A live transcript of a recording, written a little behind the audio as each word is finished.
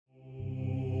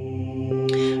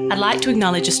I'd like to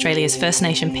acknowledge Australia's First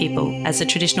Nation people as the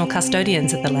traditional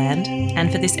custodians of the land, and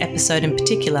for this episode in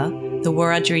particular, the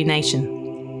Wiradjuri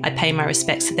Nation. I pay my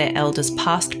respects to their elders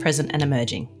past, present and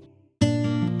emerging.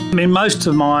 I mean, most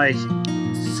of my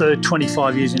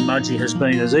 25 years in Mudgee has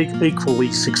been as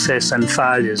equally success and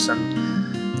failures,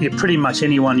 and pretty much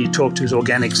anyone you talk to as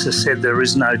organics has said there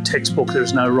is no textbook, there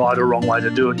is no right or wrong way to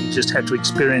do it, you just have to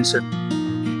experience it.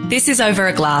 This is Over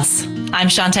a Glass. I'm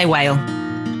Shanteh Wale.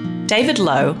 David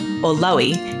Lowe, or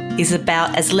Lowie, is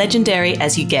about as legendary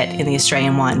as you get in the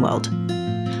Australian wine world.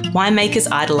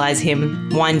 Winemakers idolise him,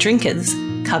 wine drinkers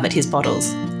covet his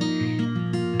bottles.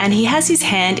 And he has his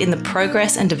hand in the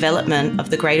progress and development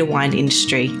of the greater wine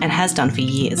industry and has done for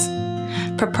years.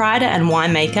 Proprietor and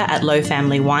winemaker at Lowe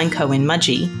Family Wine Co in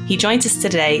Mudgee, he joins us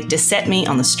today to set me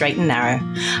on the straight and narrow.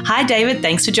 Hi David,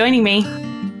 thanks for joining me.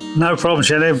 No problem,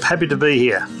 Shanteh. Happy to be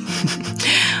here.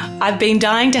 I've been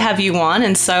dying to have you on,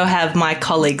 and so have my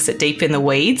colleagues at Deep in the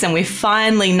Weeds, and we've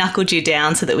finally knuckled you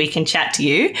down so that we can chat to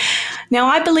you. Now,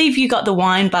 I believe you got the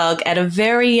wine bug at a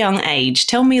very young age.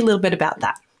 Tell me a little bit about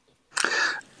that.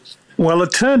 Well,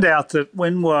 it turned out that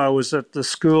when I was at the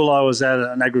school I was at,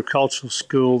 an agricultural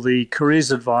school, the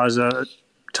careers advisor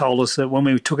told us that when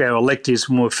we took our electives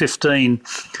when we were 15,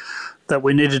 that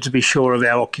we needed to be sure of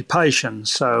our occupation.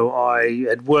 So I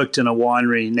had worked in a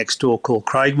winery next door called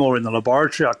Craigmore in the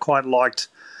laboratory. I quite liked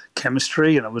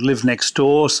chemistry and I would live next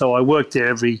door. So I worked there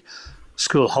every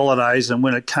school holidays, and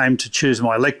when it came to choose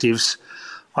my electives,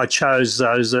 I chose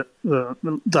those that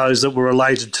were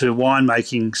related to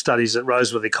winemaking studies at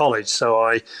Roseworthy College. So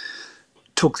I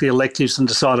took the electives and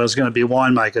decided I was going to be a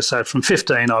winemaker. So from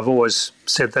 15, I've always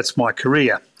said that's my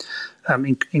career.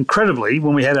 Incredibly,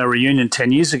 when we had our reunion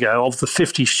 10 years ago, of the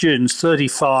 50 students,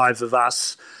 35 of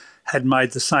us had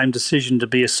made the same decision to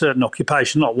be a certain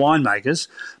occupation, not winemakers,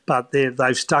 but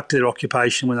they've stuck to their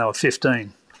occupation when they were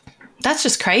 15. That's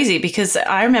just crazy, because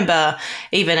I remember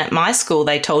even at my school,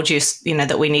 they told you,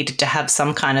 that we needed to have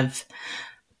some kind of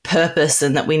purpose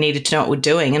and that we needed to know what we're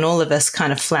doing. And all of us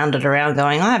kind of floundered around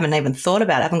going, I haven't even thought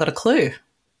about it. I haven't got a clue.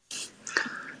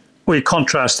 Well, you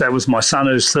contrast that with my son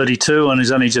who's 32 and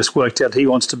he's only just worked out he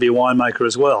wants to be a winemaker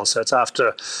as well. So it's after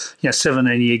a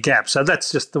 17-year gap. So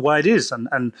that's just the way it is.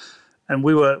 And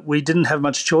we didn't have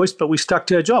much choice, but we stuck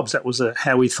to our jobs. That was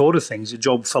how we thought of things, a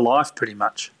job for life pretty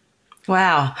much.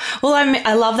 Wow. Well,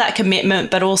 I love that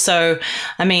commitment, but also,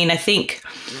 I think,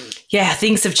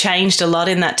 things have changed a lot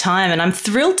in that time. And I'm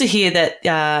thrilled to hear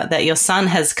that your son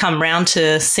has come round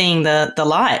to seeing the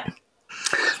light.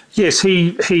 Yes,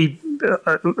 he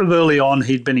early on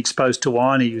he'd been exposed to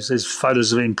wine. There's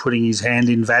photos of him putting his hand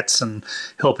in vats and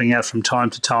helping out from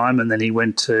time to time. And then he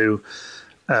went to,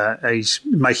 he's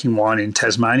making wine in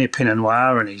Tasmania, Pinot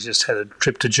Noir, and he's just had a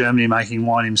trip to Germany making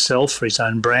wine himself for his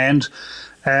own brand.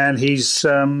 And he's,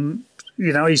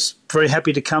 he's very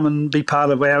happy to come and be part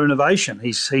of our innovation.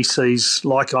 He sees,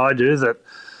 like I do, that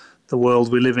the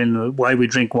world we live in, the way we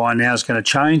drink wine now is going to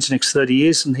change the next 30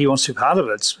 years, and he wants to be part of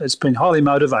it. It's been highly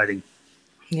motivating.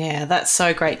 Yeah, that's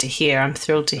so great to hear. I'm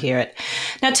thrilled to hear it.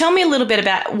 Now, tell me a little bit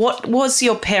about what was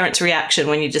your parents' reaction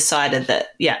when you decided that,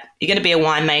 you're going to be a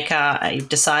winemaker, you've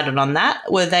decided on that.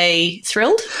 Were they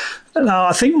thrilled? No,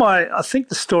 I think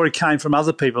the story came from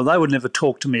other people. They would never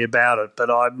talk to me about it,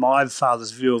 but my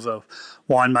father's view of a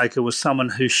winemaker was someone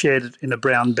who shared it in a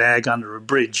brown bag under a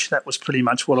bridge. That was pretty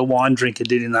much what a wine drinker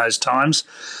did in those times.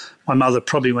 My mother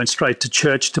probably went straight to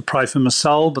church to pray for my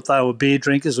soul, but they were beer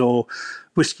drinkers or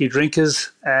whiskey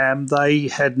drinkers. They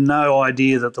had no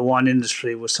idea that the wine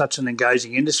industry was such an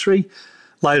engaging industry.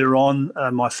 Later on,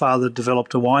 my father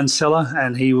developed a wine cellar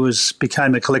and he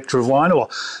became a collector of wine. Or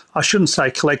I shouldn't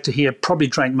say collector, he probably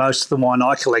drank most of the wine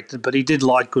I collected, but he did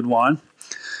like good wine.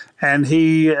 And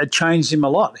it changed him a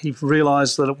lot. He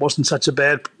realised that it wasn't such a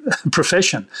bad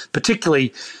profession,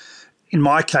 particularly in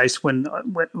my case when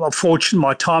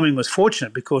my timing was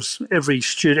fortunate, because every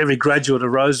graduate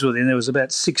of Roseworthy, and there was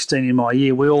about 16 in my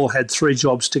year, we all had 3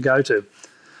 jobs to go to.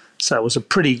 So it was a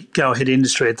pretty go-ahead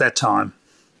industry at that time.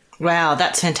 Wow,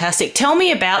 that's fantastic. Tell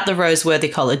me about the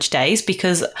Roseworthy College days,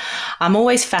 because I'm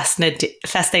always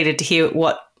fascinated to hear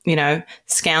what,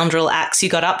 scoundrel acts you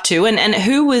got up to, and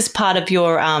who was part of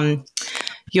your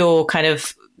kind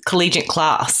of collegiate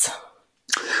class.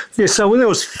 Yeah, so there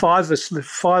was 5 of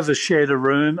us shared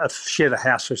a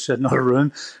house, I said, not a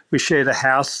room. We shared a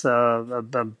house,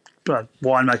 a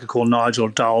winemaker called Nigel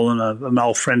Dolan, an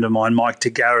old friend of mine, Mike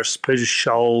Tagaris, Peter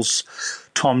Scholes,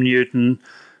 Tom Newton.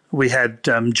 We had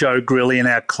Joe Grilly in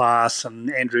our class and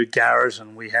Andrew Garrett,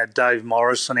 and we had Dave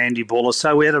Morris and Andy Buller.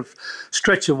 So we had a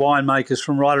stretch of winemakers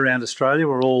from right around Australia.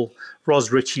 We're all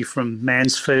Ros Ritchie from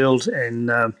Mansfield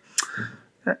and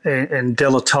and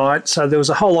Delatite. So there was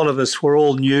a whole lot of us were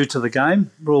all new to the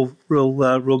game,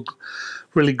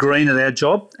 really green at our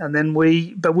job. And then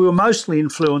we were mostly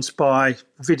influenced by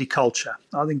viticulture.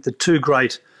 I think the two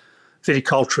great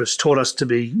viticulturists taught us to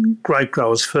be grape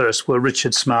growers first were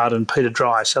Richard Smart and Peter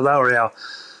Dry. So they were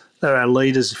our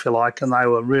leaders, if you like, and they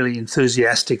were really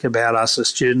enthusiastic about us as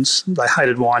students. They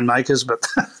hated winemakers, but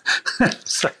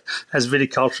so, as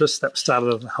viticulturists, that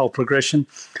started a whole progression.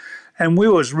 And we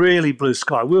was really blue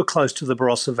sky. We were close to the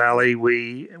Barossa Valley.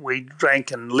 We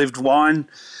drank and lived wine.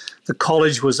 The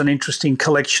college was an interesting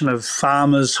collection of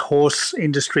farmers, horse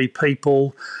industry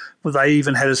people. They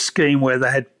even had a scheme where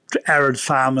they had Arab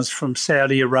farmers from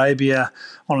Saudi Arabia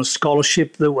on a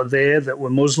scholarship that were there, that were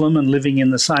Muslim and living in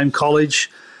the same college.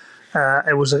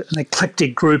 It was an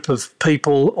eclectic group of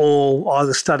people, all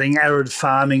either studying arid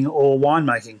farming or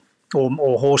winemaking,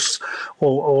 or horse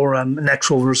or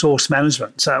natural resource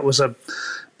management. So it was a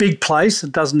big place.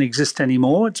 It doesn't exist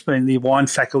anymore. It's been the wine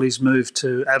faculty's moved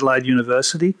to Adelaide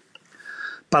University,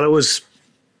 but it was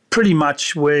pretty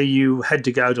much where you had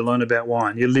to go to learn about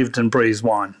wine. You lived and breathed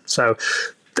wine. So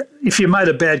if you made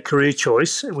a bad career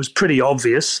choice, it was pretty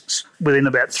obvious within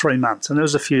about 3 months. And there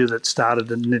was a few that started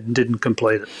and didn't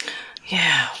complete it.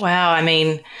 Yeah, wow. I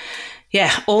mean,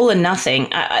 yeah, all or nothing.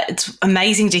 It's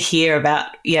amazing to hear about,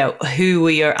 who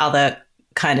were your other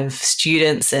kind of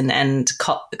students and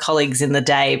colleagues in the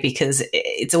day, because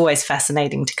it's always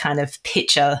fascinating to kind of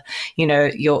picture,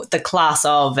 the class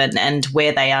of and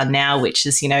where they are now, which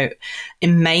is,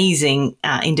 amazing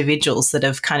individuals that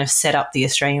have kind of set up the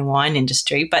Australian wine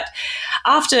industry. But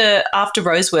after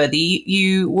Roseworthy,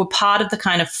 you were part of the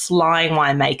kind of Flying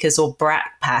Winemakers, or BRAC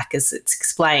pack, as it's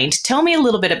explained. Tell me a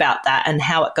little bit about that and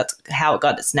how it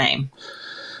got its name.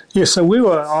 Yeah, so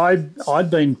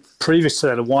I'd been previous to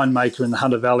that a winemaker in the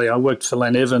Hunter Valley. I worked for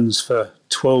Len Evans for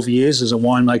 12 years as a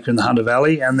winemaker in the Hunter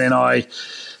Valley, and then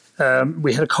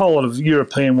we had a whole lot of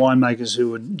European winemakers who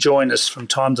would join us from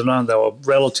time to time. They were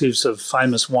relatives of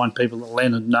famous wine people that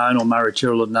Len had known or Murray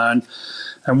Tyrrell had known.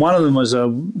 And one of them was a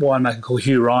winemaker called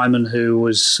Hugh Ryman, who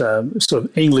was sort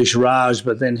of English Raj,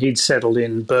 but then he'd settled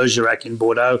in Bergerac in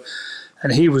Bordeaux.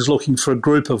 And he was looking for a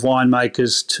group of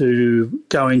winemakers to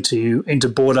go into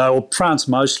Bordeaux, or France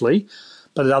mostly,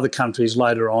 but in other countries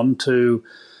later on, to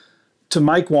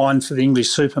make wine for the English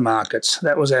supermarkets.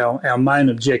 That was our main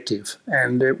objective.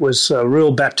 And it was a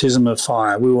real baptism of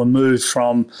fire. We were moved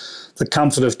from the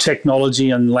comfort of technology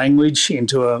and language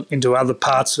into other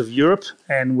parts of Europe,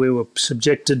 and we were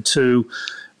subjected to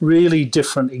really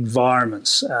different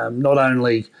environments, not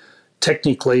only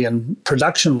technically and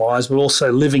production-wise, but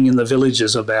also living in the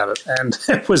villages about it. And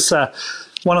it was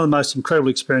one of the most incredible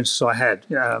experiences I had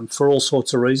for all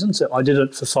sorts of reasons. I did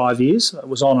it for 5 years. It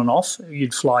was on and off.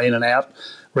 You'd fly in and out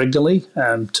regularly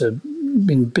to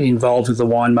be involved with the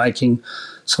winemaking,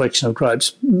 selection of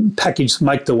grapes,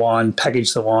 make the wine,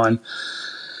 package the wine,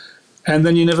 and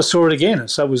then you never saw it again.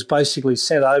 So it was basically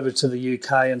sent over to the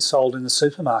UK and sold in the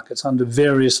supermarkets under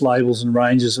various labels and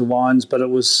ranges of wines, but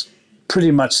it was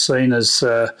pretty much seen as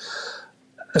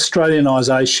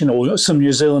Australianisation, or some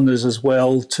New Zealanders as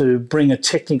well, to bring a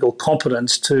technical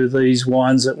competence to these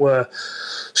wines that were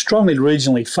strongly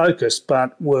regionally focused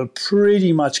but were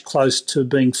pretty much close to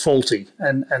being faulty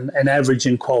and average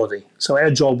in quality. So our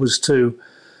job was to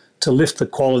lift the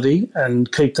quality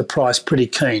and keep the price pretty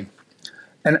keen.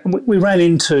 And we ran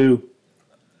into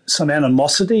some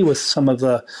animosity with some of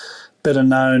the better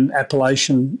known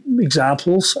appellation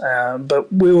examples,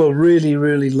 but we were really,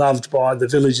 really loved by the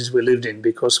villages we lived in,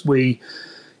 because we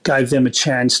gave them a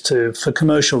chance to, for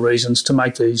commercial reasons, to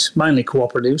make these mainly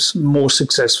cooperatives more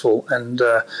successful, and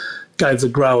gave the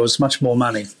growers much more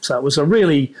money. So it was a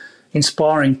really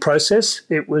inspiring process.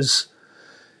 It was,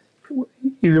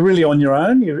 you're really on your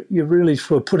own. You really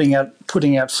were putting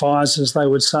out fires, as they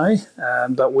would say.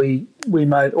 But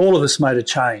all of us made a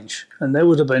change, and there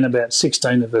would have been about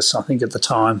 16 of us, I think, at the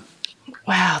time.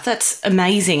 Wow, that's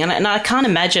amazing, and I can't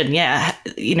imagine. Yeah,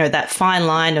 that fine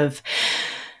line of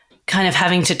kind of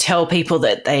having to tell people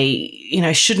that they,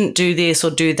 shouldn't do this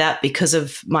or do that because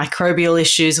of microbial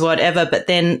issues, whatever. But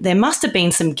then there must have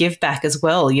been some give back as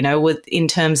well, in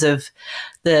terms of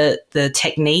the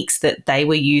techniques that they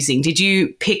were using. Did you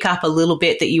pick up a little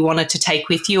bit that you wanted to take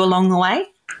with you along the way?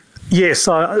 Yes,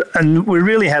 and we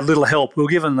really had little help. We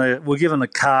were given a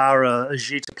car, a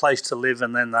gîte, a place to live,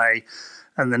 and then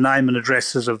the name and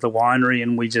addresses of the winery,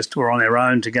 and we just were on our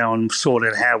own to go and sort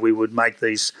out how we would make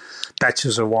these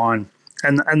batches of wine.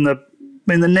 And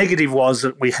the negative was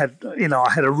that we had, I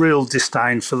had a real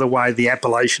disdain for the way the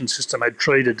appellation system had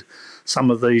treated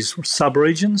some of these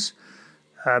sub-regions,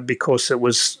 because it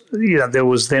was, there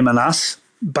was them and us.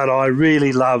 but I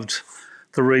really loved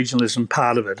the regionalism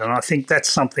part of it. And I think that's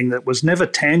something that was never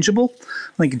tangible.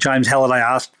 I think James Halliday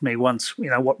asked me once,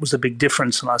 what was the big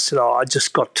difference? And I said, I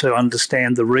just got to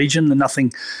understand the region and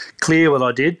nothing clear what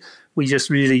I did. We just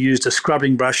really used a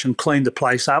scrubbing brush and cleaned the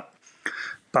place up.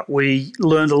 But we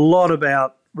learned a lot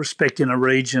about respecting a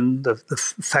region, the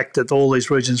fact that all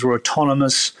these regions were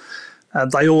autonomous.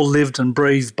 They all lived and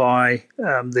breathed by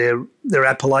their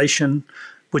appellation,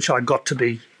 which I got to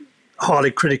be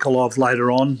highly critical of later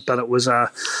on. But it was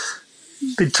to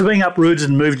being uprooted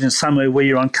and moved into somewhere where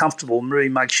you're uncomfortable really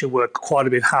makes you work quite a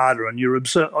bit harder. And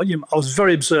I was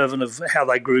very observant of how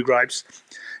they grew grapes,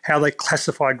 how they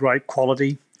classified grape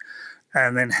quality,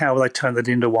 and then how they turned it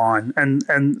into wine.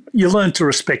 And you learn to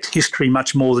respect history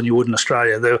much more than you would in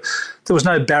Australia. There was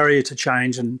no barrier to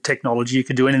change and technology. You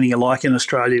could do anything you like in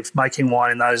Australia making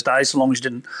wine in those days, as long as you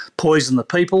didn't poison the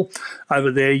people.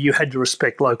 Over there, you had to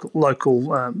respect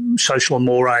local social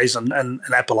mores and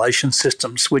appellation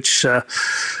systems, which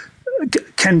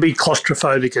can be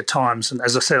claustrophobic at times. And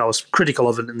as I said, I was critical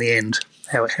of it in the end,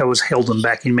 how it was held them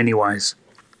back in many ways.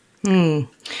 And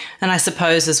I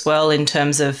suppose as well in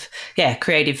terms of,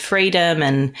 creative freedom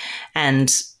and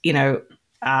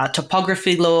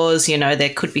topography laws, there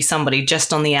could be somebody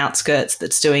just on the outskirts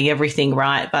that's doing everything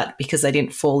right, but because they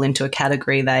didn't fall into a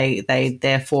category, they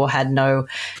therefore had no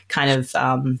kind of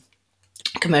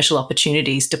commercial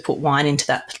opportunities to put wine into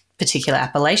that particular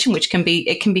appellation, which can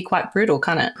be quite brutal,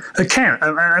 can't it? It can.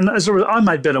 And I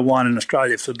made better wine in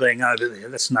Australia for being over there.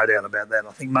 That's no doubt about that.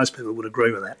 I think most people would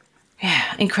agree with that.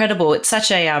 Yeah, incredible. It's such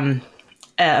a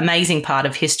amazing part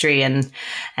of history and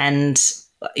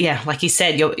like you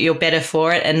said, you're better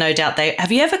for it, and no doubt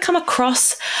have you ever come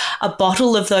across a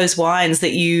bottle of those wines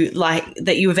that you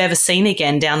have ever seen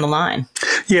again down the line?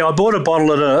 Yeah, I bought a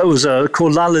bottle it was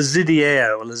called La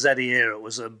Lazadière. It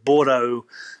was a Bordeaux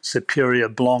Superior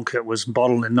Blanc. It was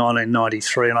bottled in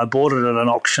 1993, and I bought it at an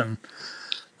auction.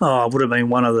 It would have been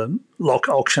one of the Locke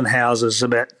auction houses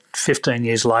about 15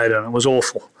 years later, and it was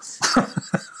awful.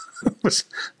 It was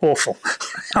awful.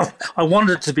 I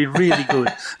wanted it to be really good,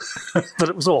 but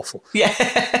it was awful. Yeah.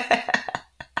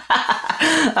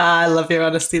 I love your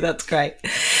honesty. That's great.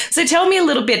 So tell me a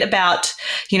little bit about,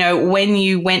 when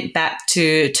you went back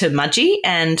to Mudgee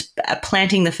and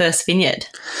planting the first vineyard.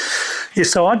 Yeah,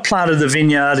 so I planted the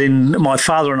vineyard my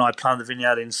father and I planted the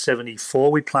vineyard in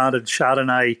 74. We planted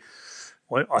Chardonnay.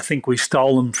 I think we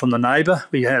stole them from the neighbour.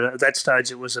 We had, at that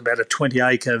stage, it was about a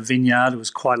 20-acre vineyard. It was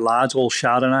quite large, all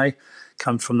Chardonnay,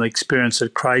 come from the experience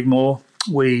at Craigmore.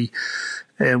 It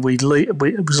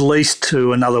was leased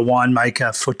to another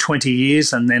winemaker for 20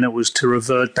 years, and then it was to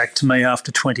revert back to me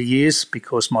after 20 years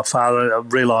because my father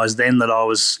realised then that I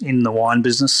was in the wine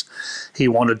business. He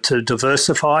wanted to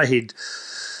diversify.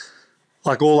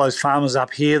 Like all those farmers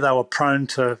up here,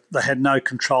 they had no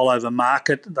control over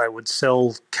market. They would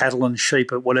sell cattle and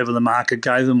sheep at whatever the market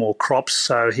gave them, or crops.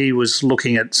 So he was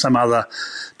looking at some other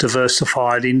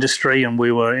diversified industry, and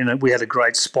we had a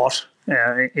great spot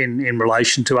in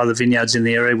relation to other vineyards in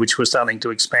the area, which were starting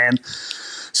to expand.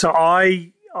 So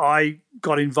I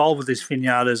got involved with this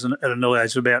vineyard at an early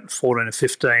age of about 14 or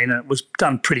 15, and it was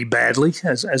done pretty badly,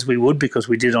 as we would, because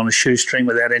we did on a shoestring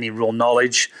without any real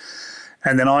knowledge.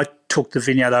 And then I took the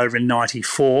vineyard over in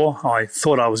 94. I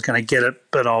thought I was going to get it,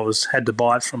 but I had to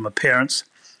buy it from my parents.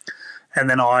 And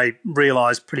then I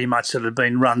realised pretty much that it had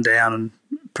been run down and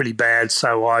pretty bad.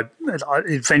 So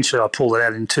eventually I pulled it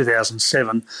out in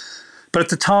 2007. But at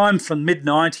the time, from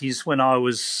mid-90s, when I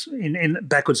was in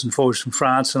backwards and forwards from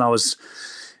France, and I was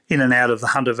in and out of the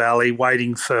Hunter Valley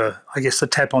waiting for, I guess, the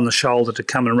tap on the shoulder to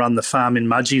come and run the farm in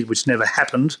Mudgee, which never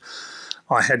happened.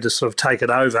 I had to sort of take it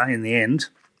over in the end.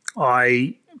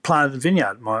 I planted a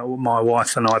vineyard. My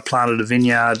wife and I planted a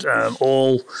vineyard,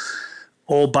 all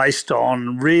based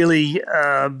on really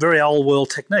very old world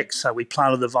techniques. So we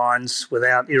planted the vines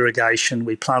without irrigation.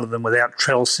 We planted them without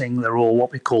trellising. They're all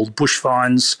what we call bush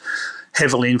vines,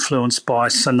 heavily influenced by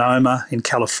Sonoma in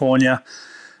California,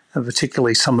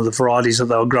 particularly some of the varieties that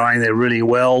they were growing there really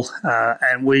well.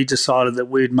 And we decided that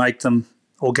we'd make them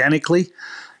organically,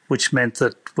 which meant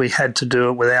that we had to do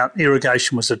it without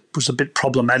irrigation. Was a bit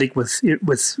problematic with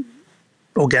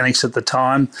organics at the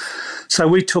time. So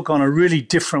we took on a really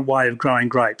different way of growing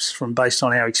grapes based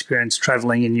on our experience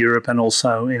travelling in Europe and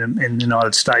also in the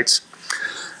United States.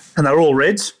 And they were all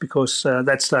reds because at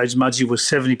that stage Mudgee was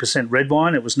 70% red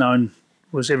wine. It was known,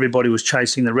 everybody was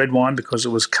chasing the red wine because it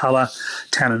was colour,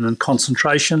 tannin and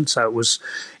concentration. So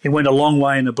it went a long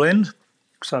way in a blend.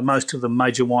 So most of the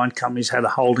major wine companies had a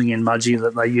holding in Mudgee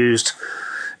that they used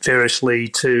variously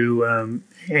to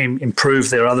improve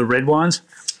their other red wines.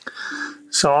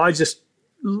 So I just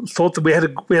thought that we had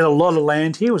a lot of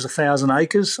land here. It was 1,000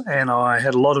 acres, and I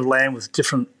had a lot of land with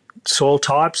different soil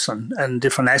types and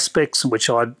different aspects, which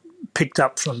I'd picked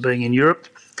up from being in Europe.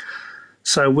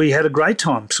 So we had a great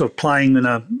time sort of playing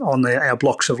on our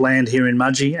blocks of land here in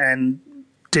Mudgee, and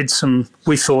did some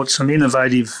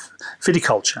innovative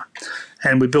viticulture.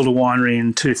 And we built a winery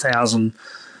in 2000,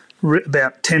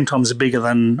 about 10 times bigger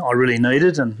than I really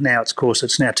needed, and now, of course,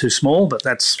 it's now too small, but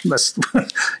that's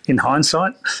in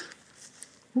hindsight.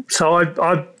 So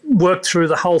I worked through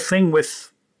the whole thing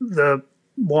with the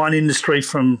wine industry in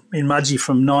Mudgee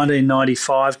from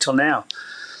 1995 till now.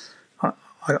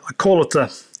 I call it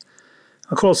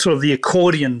sort of the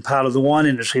accordion part of the wine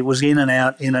industry. It was in and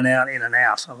out, in and out, in and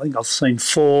out. I think I've seen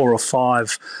 4 or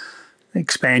 5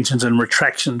 expansions and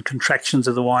contractions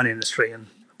of the wine industry, and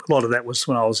a lot of that was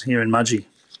when I was here in Mudgee.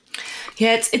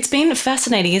 Yeah, it's been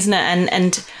fascinating, isn't it?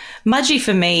 And Mudgee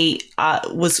for me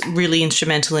was really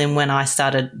instrumental in when I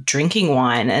started drinking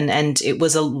wine, and it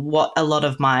was what a lot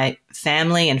of my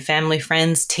family and family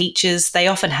friends, teachers, they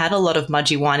often had a lot of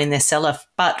Mudgee wine in their cellar,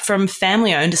 but from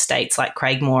family-owned estates like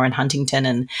Craigmore and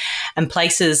Huntington and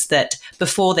places that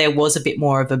before there was a bit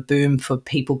more of a boom for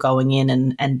people going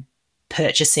in and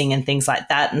purchasing and things like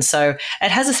that. And so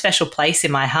it has a special place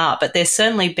in my heart, but there's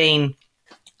certainly been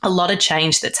a lot of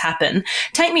change that's happened.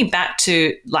 Take me back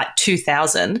to like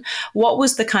 2000. What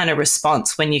was the kind of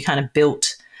response when you kind of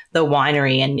built the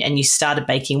winery and you started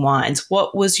making wines?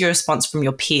 What was your response from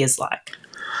your peers like?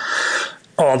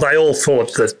 Oh, they all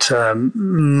thought that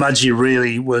Mudgee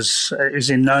really was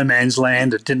in no man's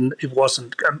land. It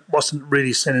wasn't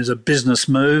really seen as a business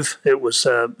move. It was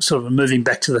sort of moving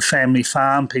back to the family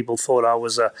farm. People thought I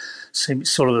was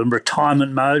sort of in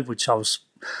retirement mode, which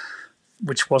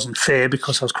wasn't fair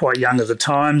because I was quite young at the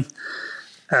time.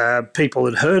 People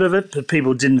had heard of it, but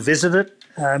people didn't visit it.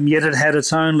 Yet it had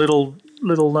its own little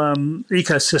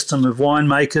ecosystem of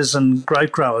winemakers and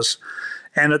grape growers.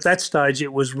 And at that stage,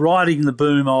 it was riding the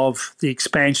boom of the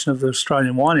expansion of the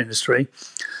Australian wine industry.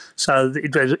 So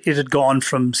it had gone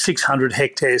from 600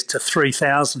 hectares to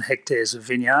 3,000 hectares of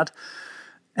vineyard,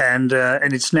 and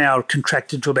it's now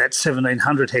contracted to about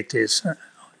 1,700 hectares.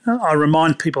 I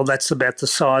remind people that's about the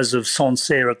size of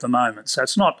Sancerre at the moment. So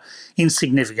it's not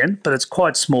insignificant, but it's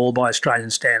quite small by Australian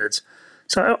standards.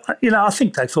 So, I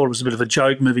think they thought it was a bit of a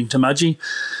joke moving to Mudgee.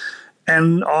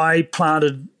 And I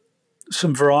planted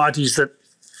some varieties that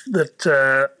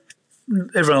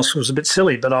everyone else was a bit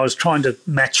silly, but I was trying to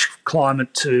match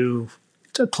climate to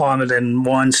climate and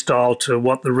wine style to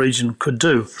what the region could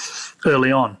do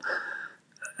early on.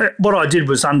 What I did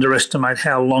was underestimate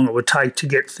how long it would take to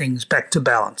get things back to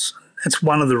balance. It's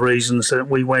one of the reasons that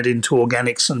we went into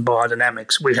organics and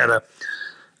biodynamics. We had a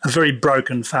very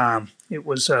broken farm. It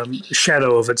was a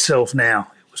shadow of itself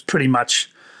now. It was pretty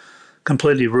much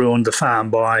completely ruined, the farm,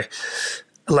 by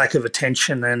lack of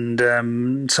attention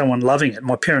and someone loving it.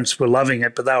 My parents were loving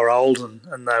it, but they were old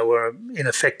and they were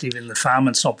ineffective in the farm.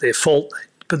 It's not their fault,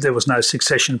 but there was no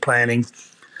succession planning.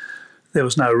 There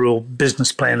was no real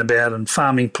business plan about and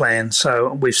farming plan.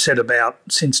 So we've set about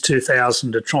since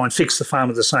 2000 to try and fix the farm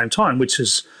at the same time, which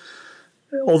is,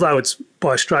 although it's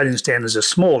by Australian standards is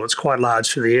small, it's quite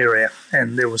large for the area.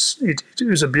 And it was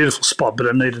a beautiful spot, but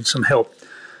it needed some help.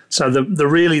 So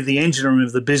the engine room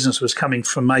of the business was coming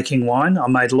from making wine. I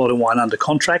made a lot of wine under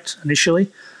contract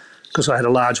initially because I had a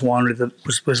large winery that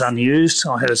was unused.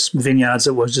 I had vineyards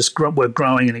that were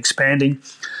growing and expanding.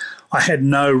 I had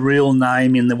no real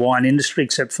name in the wine industry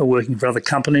except for working for other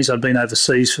companies. I'd been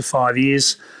overseas for 5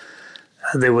 years.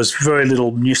 There was very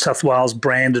little New South Wales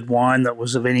branded wine that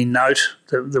was of any note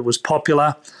that was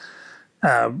popular.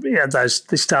 They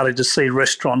started to see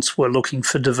restaurants were looking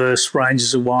for diverse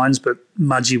ranges of wines, but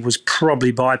Mudgee was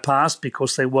probably bypassed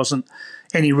because there wasn't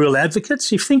any real advocates.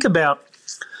 If you think about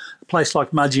a place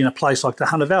like Mudgee and a place like the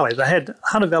Hunter Valley,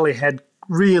 Hunter Valley had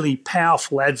really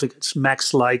powerful advocates: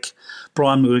 Max Lake,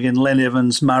 Brian McGuigan, Len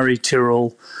Evans, Murray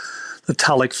Tyrrell, the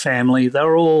Tulloch family. They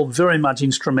were all very much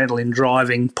instrumental in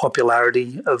driving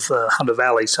popularity of the Hunter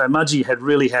Valley. So Mudgee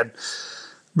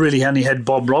really only had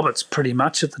Bob Roberts pretty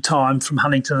much at the time from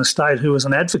Huntington Estate, who was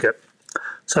an advocate.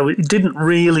 So it didn't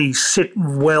really sit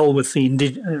well with the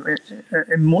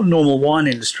normal wine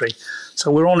industry.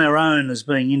 So we're on our own as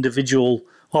being individual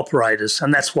operators,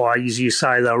 and that's why, as you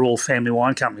say, they were all family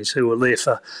wine companies who were there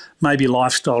for maybe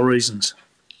lifestyle reasons.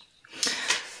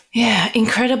 Yeah,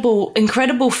 incredible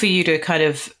for you to kind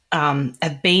of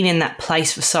have been in that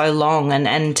place for so long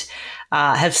and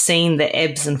have seen the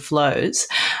ebbs and flows.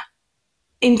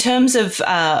 In terms of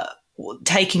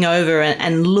taking over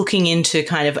and looking into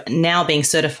kind of now being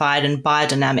certified and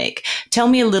biodynamic. Tell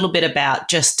me a little bit about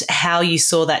just how you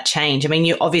saw that change. I mean,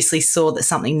 you obviously saw that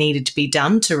something needed to be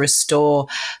done to restore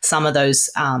some of those,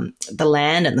 the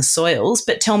land and the soils,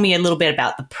 but tell me a little bit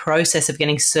about the process of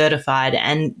getting certified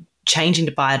and changing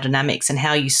to biodynamics and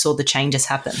how you saw the changes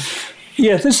happen.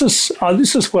 Yeah, this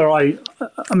is where I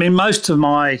mean, most of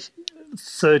my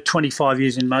 25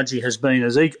 years in Mudgee has been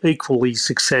as equally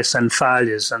success and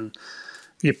failures. And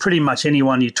pretty much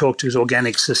anyone you talk to who's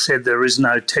organics has said there is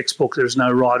no textbook, there is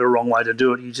no right or wrong way to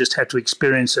do it. You just have to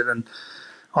experience it. And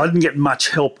I didn't get much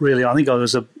help, really. I think I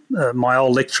was my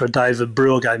old lecturer, David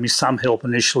Brewer, gave me some help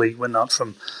initially when I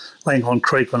from Langhorne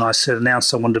Creek when I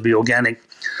announced I wanted to be organic.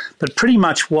 But pretty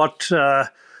much what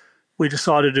we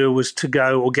decided to do was to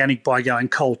go organic by going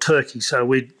cold turkey. So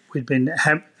we'd been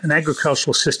an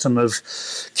agricultural system of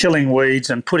killing weeds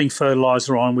and putting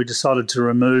fertiliser on. We decided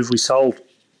to we sold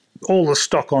all the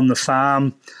stock on the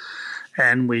farm,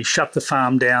 and we shut the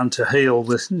farm down to heal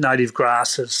with native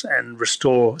grasses and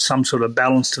restore some sort of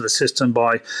balance to the system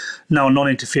by not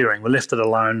interfering. We left it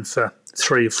alone for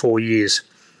 3 or 4 years.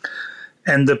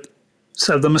 And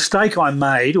so the mistake I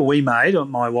made, or we made, or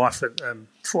my wife,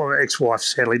 ex-wife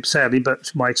sadly,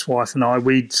 but my ex-wife and I,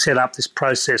 we'd set up this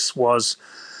process was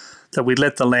that we'd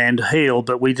let the land heal,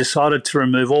 but we decided to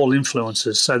remove all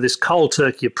influences. So this cold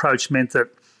turkey approach meant that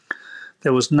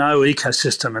there was no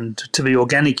ecosystem, and to be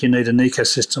organic you need an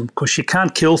ecosystem because you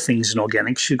can't kill things in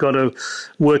organics. You've got to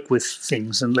work with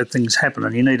things and let things happen,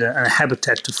 and you need a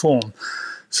habitat to form.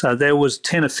 So there was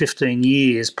 10 or 15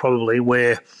 years probably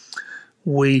where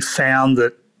we found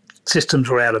that systems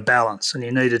were out of balance and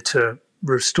you needed to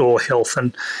restore health.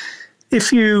 And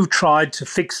if you tried to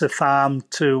fix the farm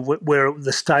to where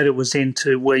the state it was in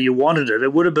to where you wanted it,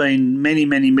 it would have been many,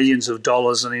 many millions of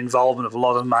dollars and involvement of a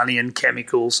lot of money and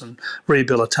chemicals and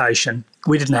rehabilitation.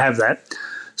 We didn't have that,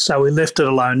 so we left it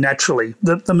alone naturally.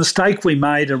 The mistake we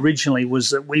made originally was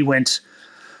that we went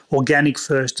organic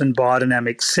first and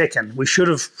biodynamic second. We should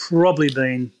have probably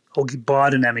been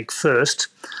biodynamic first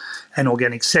and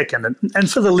organic second.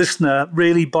 And for the listener,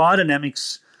 really,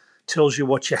 biodynamics tells you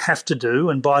what you have to do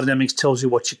and biodynamics tells you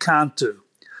what you can't do.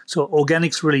 So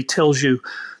organics really tells you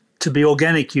to be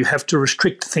organic, you have to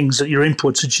restrict things that your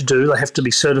inputs that you do. They have to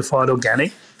be certified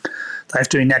organic. They have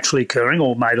to be naturally occurring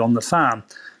or made on the farm.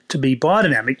 To be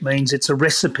biodynamic means it's a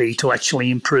recipe to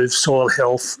actually improve soil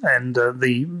health and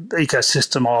the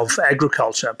ecosystem of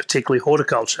agriculture, particularly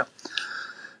horticulture.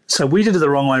 So we did it the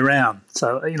wrong way around.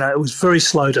 So, it was very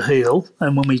slow to heal.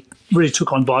 And when we really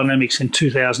took on biodynamics in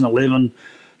 2011,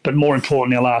 but more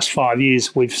importantly, the last 5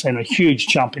 years, we've seen a huge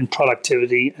jump in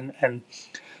productivity and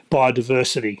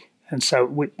biodiversity. And so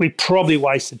we probably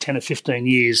wasted 10 or 15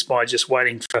 years by just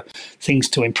waiting for things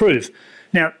to improve.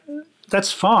 Now,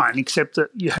 that's fine, except that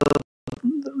you have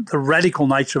the radical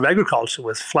nature of agriculture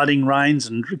with flooding rains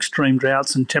and extreme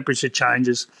droughts and temperature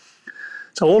changes.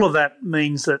 So all of that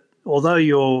means that although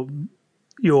you're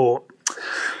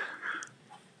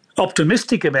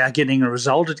optimistic about getting a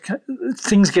result,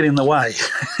 things get in the way,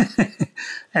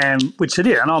 which it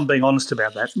is, and I'm being honest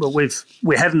about that. But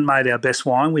we haven't made our best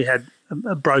wine. We had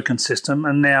a broken system,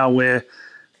 and now we're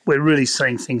really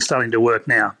seeing things starting to work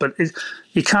now. But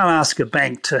you can't ask a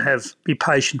bank to be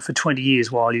patient for 20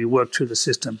 years while you work through the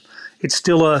system. It's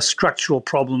still a structural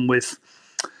problem with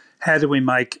how do we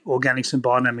make organics and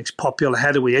biodynamics popular?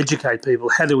 How do we educate people?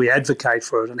 How do we advocate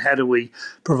for it? And how do we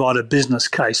provide a business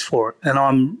case for it? And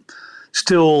I'm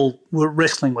still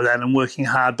wrestling with that and working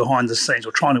hard behind the scenes,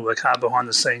 or trying to work hard behind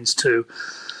the scenes to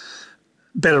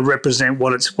better represent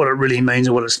what it really means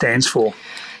and what it stands for.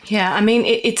 Yeah, I mean,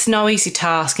 it's no easy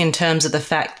task in terms of the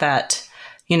fact that,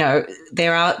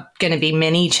 there are going to be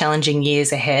many challenging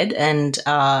years ahead, and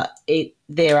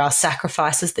there are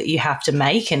sacrifices that you have to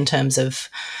make in terms of,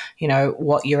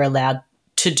 what you're allowed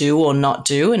to do or not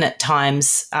do. And at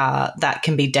times that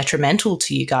can be detrimental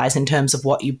to you guys in terms of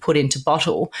what you put into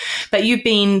bottle. But you've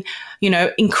been,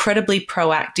 incredibly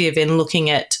proactive in looking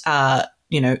at,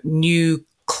 new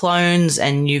clones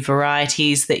and new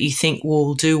varieties that you think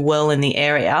will do well in the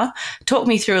area. Talk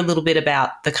me through a little bit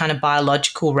about the kind of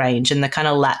biological range and the kind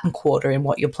of Latin quarter in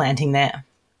what you're planting there.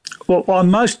 Well,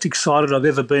 I'm most excited I've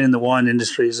ever been in the wine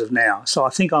industry as of now. So I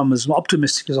think I'm as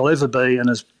optimistic as I'll ever be and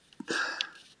as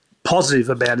positive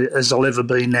about it as I'll ever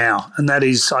be now. And that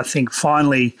is, I think,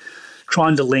 finally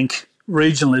trying to link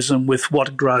regionalism with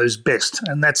what grows best.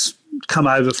 And that's come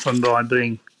over from by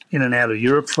being in and out of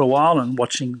Europe for a while and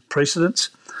watching precedents,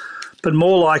 but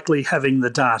more likely having the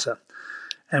data.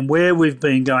 And where we've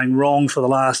been going wrong for the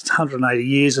last 180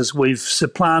 years is we've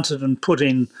supplanted and put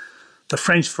in the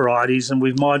French varieties, and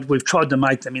we've tried to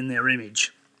make them in their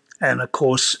image. And of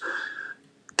course,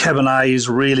 Cabernet is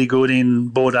really good in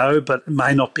Bordeaux, but it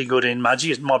may not be good in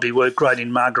Mudgee. It might be great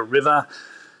in Margaret River.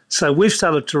 So I've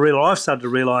started to realise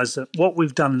that what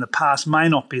we've done in the past may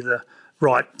not be the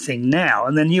right thing now.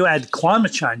 And then you add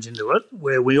climate change into it,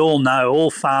 where we all know, all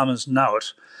farmers know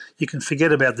it. You can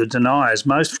forget about the deniers.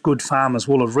 Most good farmers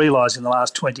will have realised in the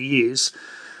last 20 years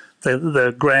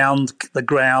the ground,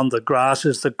 the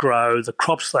grasses that grow, the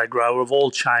crops they grow have all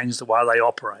changed the way they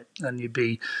operate. And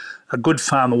a good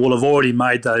farmer will have already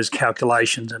made those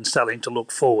calculations and starting to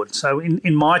look forward. So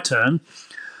in my turn,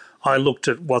 I looked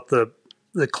at what the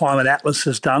Climate Atlas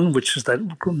has done, which is that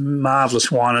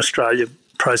marvellous Wine Australia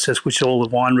process, which all the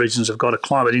wine regions have got a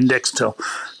climate index till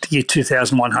the year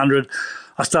 2100.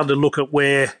 I started to look at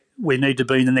where we need to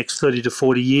be in the next 30 to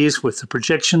 40 years with the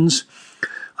projections.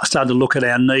 I started to look at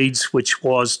our needs, which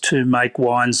was to make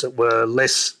wines that were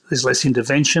there's less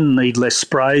intervention, need less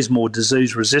sprays, more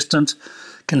disease resistant,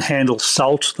 can handle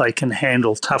salt, they can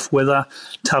handle tough weather,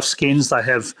 tough skins, they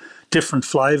have different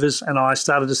flavours. And I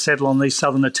started to settle on these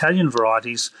southern Italian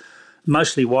varieties,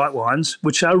 mostly white wines,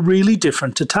 which are really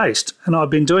different to taste. And I've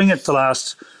been doing it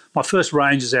my first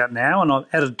range is out now, and I've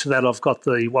added to that, I've got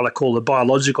what I call the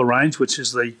biological range, which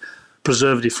is the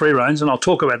preservative-free range, and I'll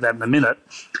talk about that in a minute.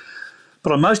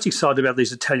 But I'm most excited about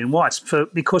these Italian whites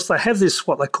because they have this,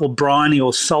 what they call briny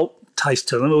or salt taste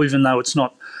to them, even though it's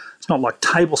not like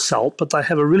table salt, but they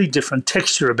have a really different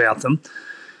texture about them.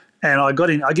 And I get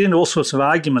into all sorts of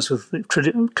arguments with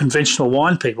conventional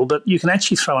wine people, but you can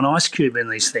actually throw an ice cube in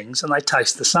these things and they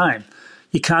taste the same.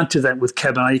 You can't do that with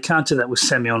Cabernet, you can't do that with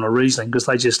Semillon or Riesling because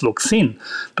they just look thin.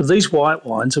 But these white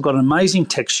wines have got an amazing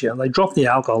texture. They drop the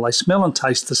alcohol, they smell and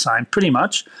taste the same pretty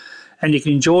much, and you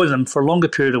can enjoy them for a longer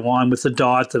period of time with the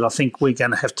diet that I think we're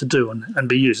going to have to do and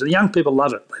be used. The young people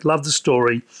love it. They love the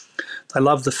story. They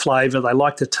love the flavour. They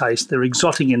like the taste. They're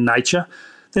exotic in nature.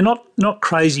 They're not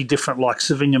crazy different like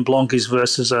Sauvignon Blanc is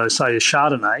versus, say, a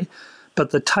Chardonnay,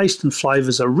 but the taste and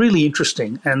flavours are really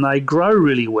interesting and they grow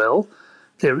really well.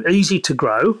 They're easy to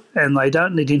grow and they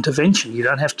don't need intervention. You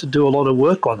don't have to do a lot of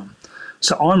work on them.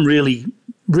 So I'm really,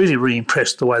 really, really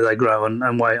impressed the way they grow and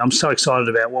I'm so excited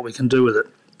about what we can do with it.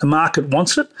 The market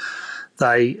wants it.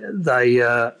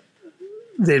 They're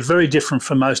very different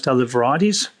from most other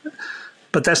varieties,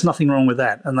 but there's nothing wrong with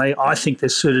that. And I think they're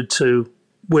suited to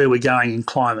where we're going in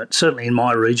climate, certainly in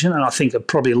my region, and I think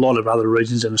probably a lot of other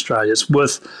regions in Australia. It's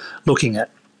worth looking at.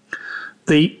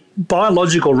 The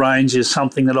biological range is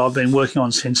something that I've been working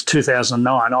on since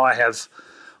 2009.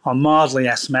 I'm mildly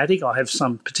asthmatic. I have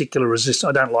some particular resistance.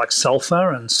 I don't like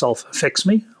sulphur, and sulphur affects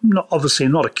me. I'm obviously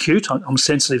not acute. I'm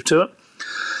sensitive to it.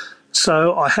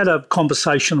 So I had a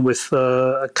conversation with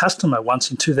a customer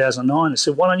once in 2009. He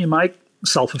said, "Why don't you make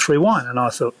sulphur-free wine?" And I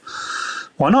thought,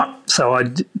 why not? So I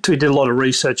did a lot of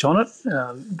research on it,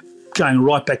 going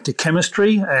right back to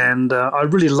chemistry, and I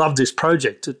really loved this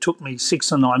project. It took me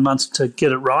 6 or 9 months to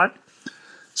get it right.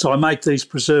 So I make these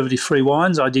preservative-free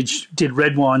wines. I did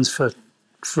red wines for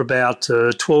about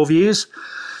 12 years.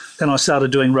 Then I started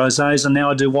doing rosés, and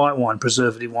now I do white wine,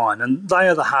 preservative wine. And they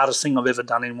are the hardest thing I've ever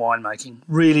done in winemaking.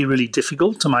 Really, really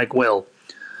difficult to make well.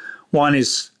 Wine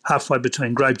is halfway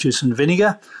between grape juice and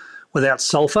vinegar. Without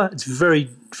sulphur, it's very,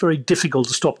 very difficult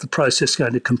to stop the process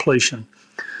going to completion.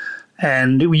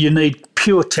 And you need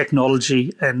pure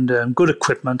technology and good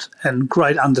equipment and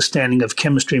great understanding of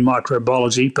chemistry and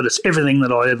microbiology, but it's everything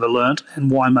that I ever learnt, and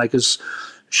winemakers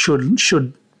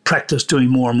should practice doing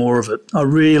more and more of it.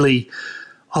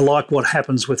 I like what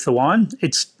happens with the wine.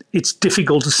 It's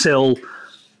difficult to sell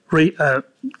on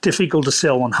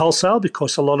wholesale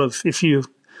because a lot of if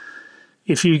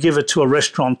you give it to a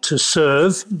restaurant to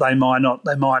serve, they might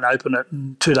open it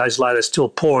and 2 days later still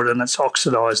pour it and it's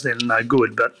oxidised, then no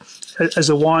good. But as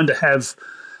a wine to have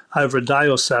over a day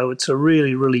or so, it's a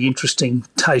really, really interesting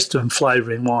taste and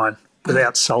flavour in wine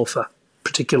without sulphur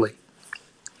particularly.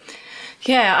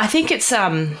 Yeah, I think it's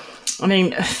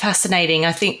fascinating.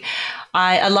 I think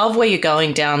I love where you're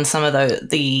going down some of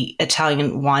the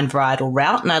Italian wine varietal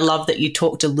route, and I love that you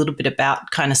talked a little bit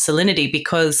about kind of salinity,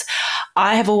 because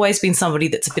I have always been somebody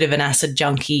that's a bit of an acid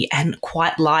junkie and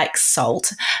quite likes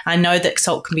salt. I know that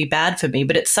salt can be bad for me,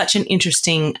 but it's such an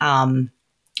interesting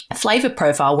flavor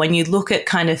profile when you look at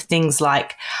kind of things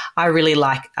like, I really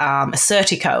like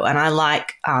Certico, and I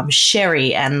like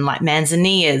sherry and like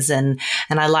manzanillas and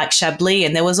I like Chablis,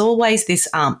 and there was always this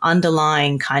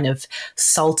underlying kind of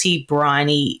salty,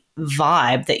 briny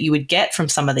vibe that you would get from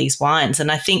some of these wines.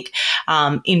 And I think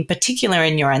in particular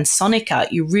in your Ansonica,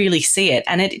 you really see it.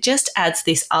 And it just adds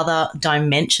this other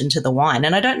dimension to the wine.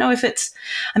 And I don't know if it's,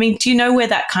 I mean, do you know where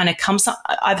that kind of comes from?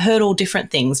 I've heard all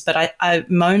different things, but I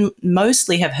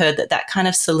mostly have heard that kind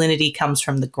of salinity comes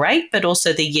from the grape, but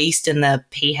also the yeast and the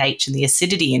pH and the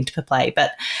acidity into play.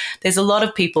 But there's a lot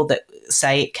of people that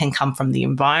say it can come from the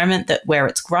environment that where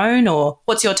it's grown, or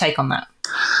what's your take on that?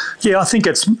 Yeah, I think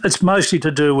it's mostly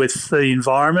to do with the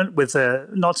environment, with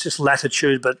not just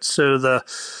latitude, but sort of the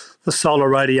solar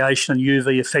radiation and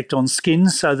UV effect on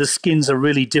skins. So the skins are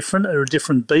really different; they're a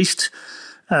different beast.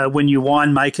 When you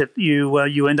wine make it,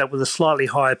 you end up with a slightly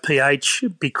higher pH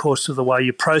because of the way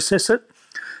you process it.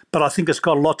 But I think it's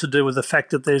got a lot to do with the fact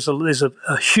that there's a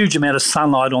huge amount of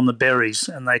sunlight on the berries,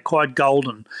 and they're quite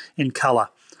golden in colour,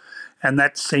 and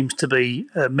that seems to be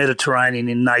Mediterranean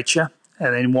in nature.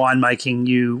 And in winemaking,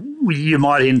 you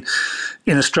might in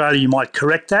Australia you might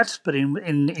correct that, but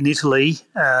in Italy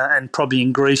and probably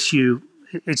in Greece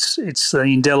it's the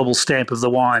indelible stamp of the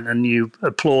wine, and you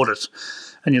applaud it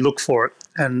and you look for it.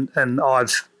 And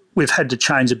we've had to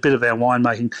change a bit of our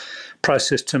winemaking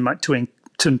process to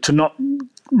not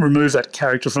remove that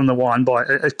character from the wine by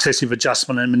excessive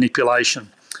adjustment and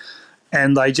manipulation.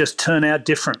 And they just turn out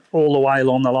different all the way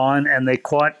along the line, and they're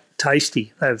quite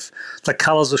tasty. The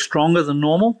colours are stronger than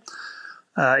normal,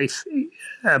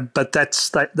 but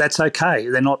that's okay.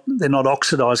 They're not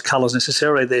oxidised colours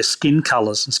necessarily. They're skin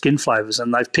colours and skin flavours,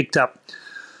 and they've picked up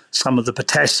some of the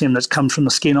potassium that's come from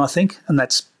the skin, I think, and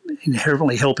that's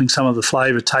inherently helping some of the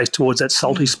flavour taste towards that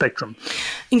salty spectrum.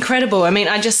 Incredible. I mean,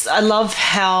 I love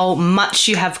how much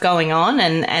you have going on,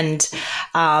 and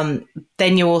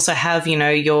then you also have,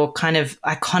 your kind of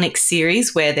iconic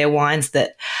series where they're wines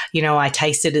that, I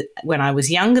tasted when I was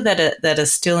younger that are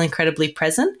still incredibly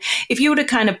present. If you were to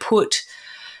kind of put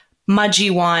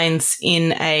Mudgee wines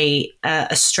in a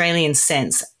Australian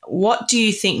sense, what do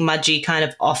you think Mudgee kind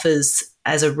of offers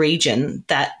as a region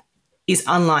that is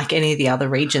unlike any of the other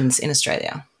regions in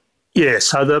Australia? Yeah,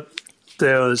 so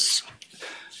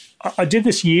I did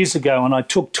this years ago, and I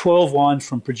took 12 wines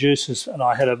from producers, and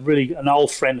I had an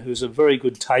old friend who's a very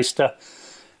good taster,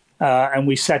 and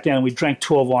we sat down and we drank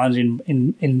 12 wines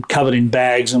covered in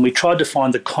bags, and we tried to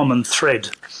find the common thread.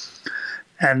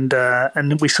 And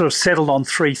we sort of settled on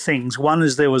three things. One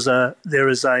is there is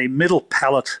a middle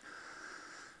palate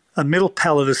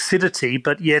acidity,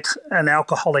 but yet an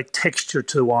alcoholic texture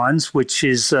to wines, which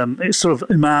is sort of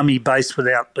umami based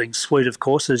without being sweet, of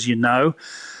course, as you know.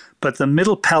 But the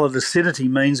middle palate acidity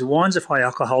means wines of high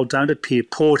alcohol don't appear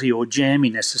porty or jammy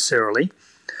necessarily.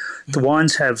 The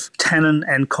wines have tannin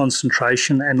and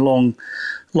concentration and long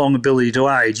ability to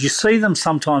age. You see them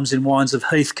sometimes in wines of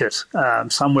Heathcote,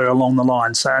 somewhere along the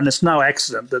line. So, and it's no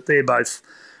accident that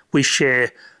we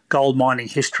share gold mining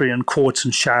history and quartz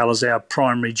and shale as our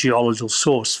primary geological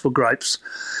source for grapes.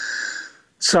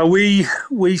 So we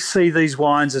see these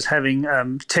wines as having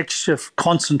texture,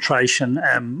 concentration,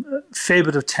 fair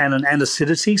bit of tannin and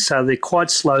acidity, so they're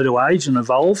quite slow to age and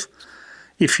evolve.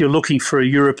 If you're looking for a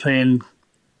European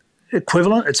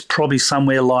equivalent, it's probably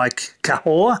somewhere like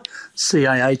Cahors,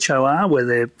 Cahor, where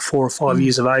they're 4 or 5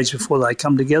 years of age before they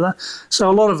come together. So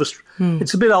a lot of us,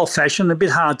 it's a bit old-fashioned, a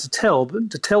bit hard to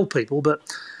tell people, but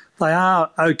they are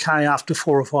okay after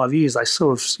 4 or 5 years.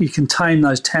 You can tame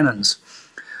those tannins.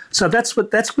 So that's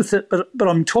with it. But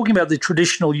I'm talking about the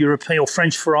traditional European or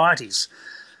French varieties.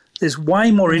 There's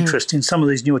way more interest in some of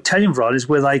these new Italian varieties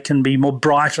where they can be more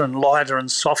brighter and lighter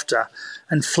and softer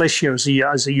and fleshier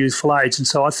as a youthful age. And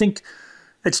so I think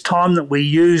it's time that we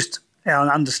used our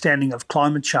understanding of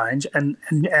climate change and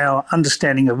our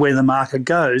understanding of where the market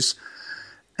goes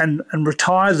and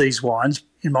retire these wines,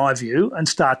 in my view, and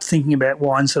start thinking about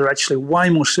wines that are actually way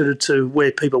more suited to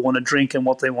where people want to drink and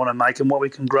what they want to make and what we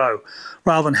can grow,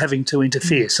 rather than having to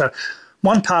interfere. So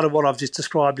one part of what I've just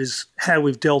described is how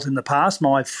we've dealt in the past,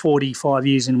 my 45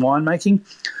 years in winemaking.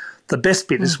 The best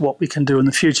bit is what we can do in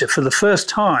the future. For the first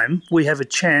time, we have a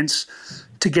chance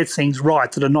to get things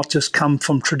right that are not just come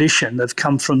from tradition, they've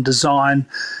come from design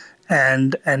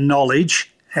and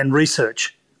knowledge and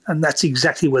research. And that's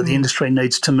exactly where the industry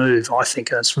needs to move, I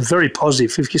think. And it's very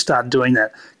positive if you start doing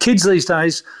that. Kids these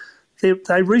days,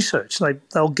 they research.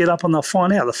 They'll get up and they'll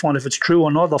find out. They'll find if it's true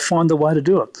or not. They'll find the way to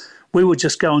do it. We would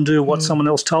just go and do what someone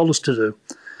else told us to do.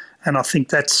 And I think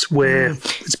that's where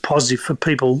it's positive for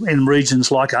people in regions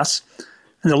like us.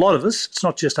 And a lot of us, it's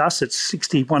not just us, it's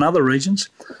 61 other regions.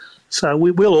 So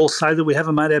we will all say that we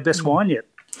haven't made our best wine yet.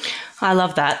 I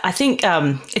love that. I think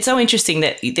it's so interesting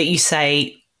that you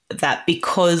say that,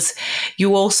 because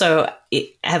you also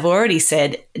have already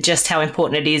said just how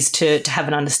important it is to have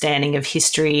an understanding of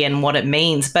history and what it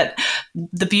means. But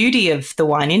the beauty of the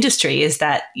wine industry is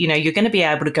that, you're going to be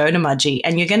able to go to Mudgee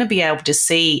and you're going to be able to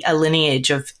see a lineage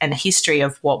of and a history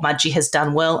of what Mudgee has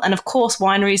done well. And of course,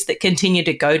 wineries that continue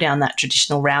to go down that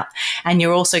traditional route. And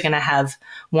you're also going to have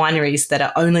wineries that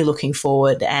are only looking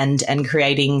forward and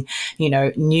creating,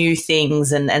 new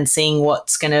things and seeing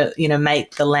what's going to,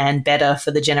 make the land better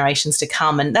for the generations to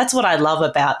come. And that's what I love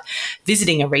about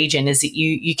visiting a region, is that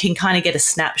you can kind of get a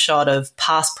snapshot of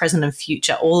past, present and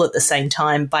future all at the same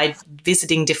time by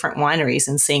visiting different wineries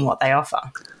and seeing what they offer.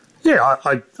 Yeah,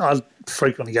 I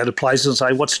frequently go to places and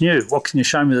say, what's new? What can you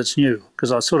show me that's new?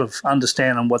 Because I sort of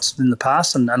understand on what's in the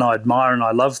past, and I admire and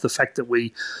I love the fact that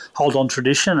we hold on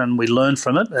tradition and we learn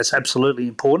from it. That's absolutely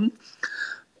important.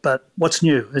 But what's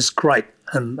new is great.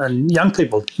 And young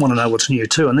people want to know what's new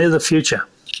too, and they're the future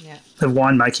of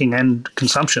winemaking and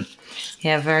consumption.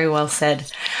 Yeah, very well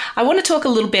said. I want to talk a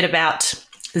little bit about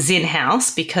Zin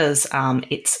House because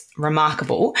it's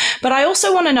remarkable. But I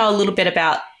also want to know a little bit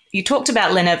about, you talked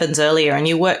about Len Evans earlier and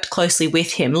you worked closely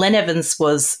with him. Len Evans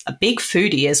was a big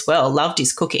foodie as well, loved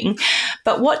his cooking.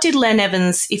 But what did Len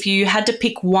Evans, if you had to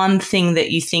pick one thing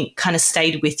that you think kind of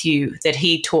stayed with you that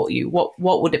he taught you, what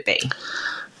would it be?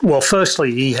 Well,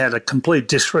 firstly, he had a complete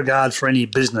disregard for any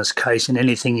business case in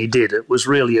anything he did. It was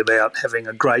really about having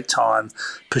a great time,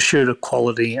 pursuit of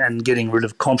quality and getting rid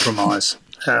of compromise.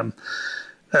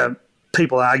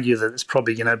 People argue that it's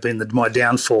probably, been my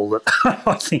downfall, that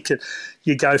I think that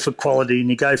you go for quality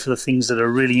and you go for the things that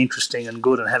are really interesting and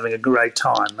good and having a great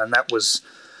time. And that was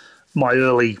my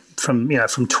early, from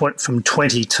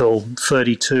 20 till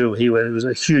 32, he was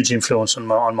a huge influence on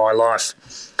my life.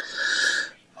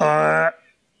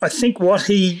 I think what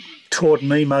he taught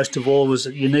me most of all was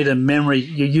that you need a memory.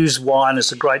 You use wine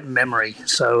as a great memory.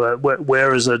 So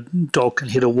whereas a dog can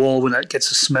hit a wall when it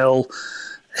gets a smell,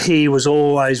 he was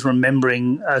always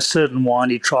remembering a certain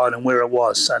wine he tried and where it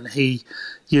was. And he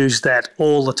used that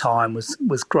all the time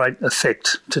with great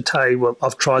effect to tell you, well,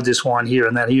 I've tried this wine here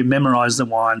and that. He memorised the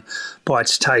wine by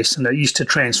its taste, and it used to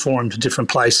transform him to different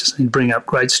places. He'd bring up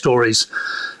great stories,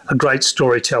 a great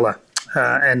storyteller.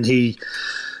 And he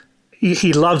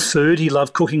loved food. He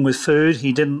loved cooking with food.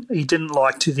 He didn't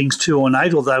like things too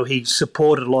ornate, although he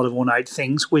supported a lot of ornate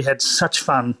things. We had such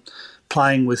fun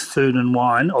playing with food and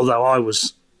wine, although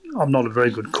I'm not a very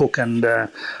good cook, and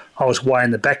I was way in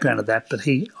the background of that. But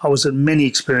I was at many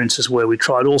experiences where we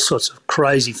tried all sorts of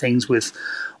crazy things with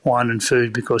wine and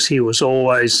food because he was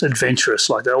always adventurous,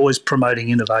 like they're always promoting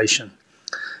innovation.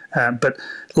 But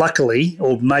luckily,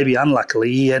 or maybe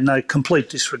unluckily, he had no complete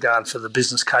disregard for the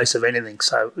business case of anything.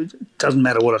 So it doesn't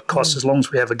matter what it costs as long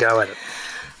as we have a go at it.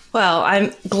 Well,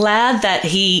 I'm glad that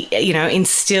he,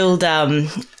 instilled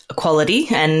quality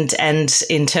and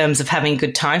in terms of having a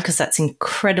good time, because that's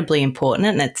incredibly important,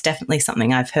 and it's definitely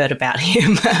something I've heard about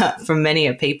him from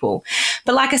many people.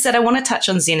 But like I said, I want to touch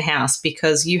on Zin House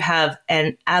because you have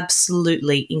an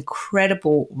absolutely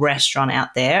incredible restaurant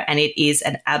out there, and it is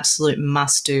an absolute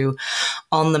must-do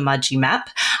on the Mudgee map.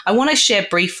 I want to share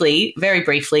very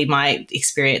briefly, my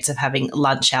experience of having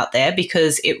lunch out there,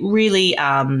 because it really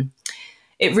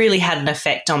had an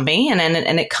effect on me, and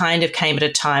it kind of came at a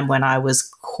time when I was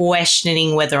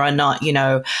questioning whether or not,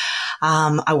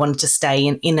 I wanted to stay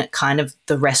in kind of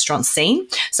the restaurant scene.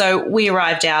 So we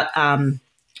arrived out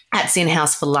at Zin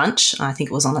House for lunch. I think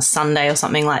it was on a Sunday or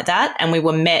something like that, and we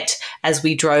were met as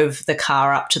we drove the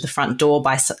car up to the front door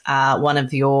by one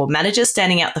of your managers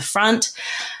standing out the front,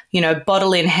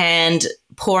 bottle in hand,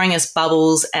 pouring us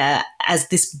bubbles as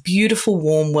this beautiful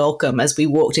warm welcome as we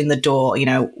walked in the door.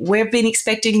 We've been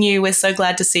expecting you. We're so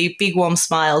glad to see you. Big warm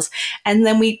smiles. And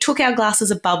then we took our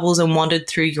glasses of bubbles and wandered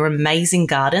through your amazing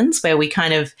gardens where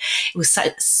it was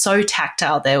so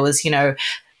tactile. There was,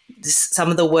 some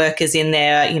of the workers in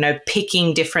there,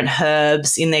 picking different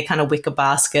herbs in their kind of wicker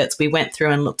baskets. We went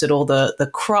through and looked at all the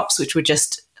crops, which were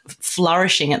just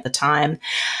flourishing at the time.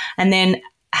 And then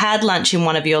had lunch in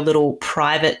one of your little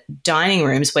private dining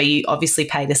rooms where you obviously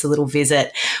paid us a little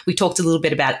visit. We talked a little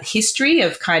bit about the history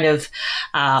of kind of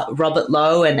Robert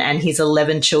Lowe and his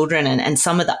 11 children and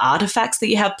some of the artifacts that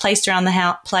you have placed around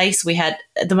the place. We had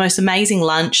the most amazing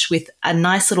lunch with a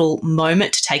nice little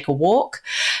moment to take a walk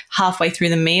halfway through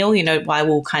the meal, while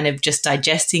we're kind of just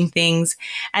digesting things.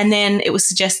 And then it was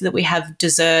suggested that we have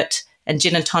dessert and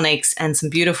gin and tonics and some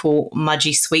beautiful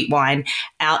Mudgee sweet wine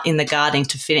out in the garden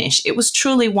to finish. It was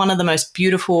truly one of the most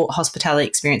beautiful hospitality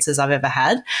experiences I've ever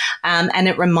had. And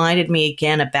it reminded me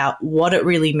again about what it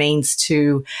really means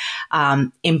to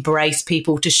embrace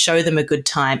people, to show them a good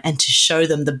time and to show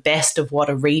them the best of what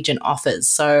a region offers.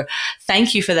 So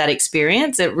thank you for that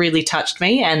experience. It really touched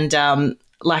me. And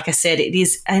like I said, it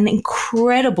is an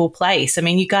incredible place. I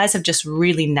mean, you guys have just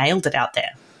really nailed it out there.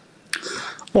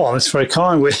 Well, that's very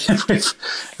kind.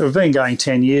 We've been going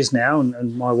 10 years now,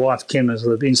 and my wife, Kim, is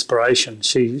the inspiration.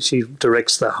 She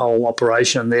directs the whole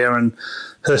operation there, and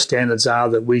her standards are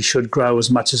that we should grow as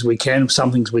much as we can.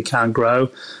 Some things we can't grow.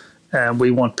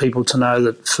 We want people to know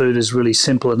that food is really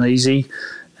simple and easy.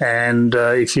 And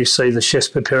if you see the chefs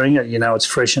preparing it, you know it's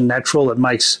fresh and natural. It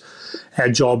makes our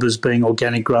job as being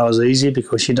organic growers easier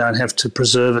because you don't have to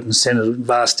preserve it and send it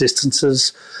vast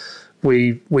distances.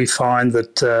 We find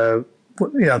that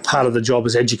part of the job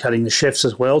is educating the chefs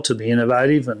as well to be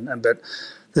innovative. But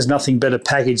there's nothing better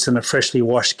packaged than a freshly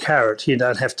washed carrot. You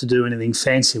don't have to do anything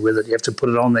fancy with it. You have to put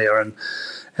it on there,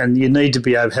 and you need to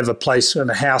be able to have a place and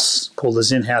a house called the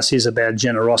Zen House is about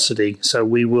generosity. So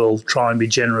we will try and be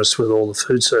generous with all the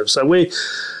food service. So we're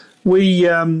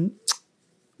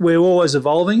always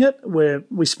evolving it.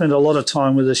 We spend a lot of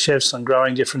time with the chefs on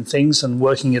growing different things and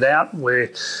working it out. We're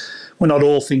not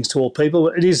all things to all people.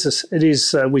 It is.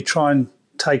 We try and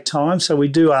take time. So we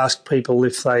do ask people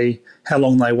how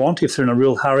long they want. If they're in a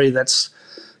real hurry, that's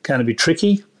going to be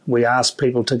tricky. We ask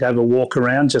people to go have a walk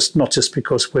around, not just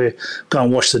because we're going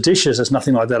to wash the dishes. There's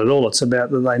nothing like that at all. It's about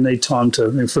that they need time to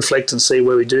reflect and see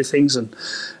where we do things and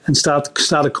start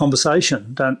a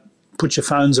conversation. Don't put your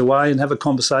phones away and have a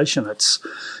conversation. It's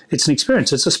an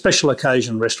experience. It's a special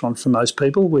occasion restaurant for most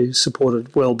people. We're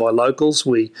supported well by locals.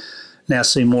 We now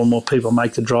see more and more people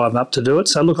make the drive up to do it.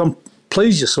 So look, I'm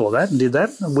pleased you saw that and did that.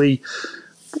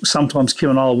 Sometimes Kim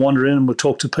and I will wander in and we'll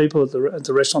talk to people at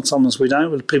the restaurant. Sometimes we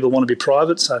don't. People want to be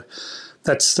private, so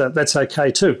that's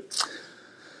okay too.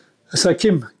 So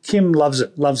Kim loves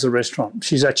it, loves the restaurant.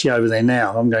 She's actually over there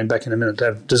now. I'm going back in a minute to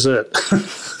have dessert.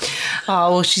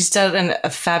 Oh, well, she's done a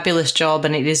fabulous job,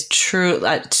 and it is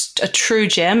a true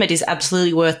gem. It is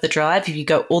absolutely worth the drive if you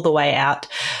go all the way out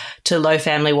to Lowe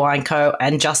Family Wine Co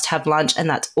and just have lunch, and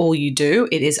that's all you do.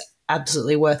 It is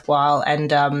absolutely worthwhile,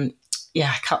 and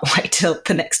I can't wait till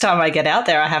the next time I get out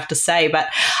there, I have to say. But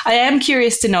I am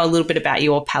curious to know a little bit about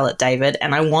your palate, David,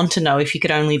 and I want to know if you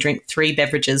could only drink 3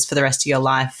 beverages for the rest of your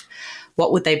life,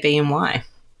 what would they be and why?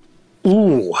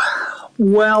 Ooh,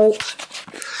 well,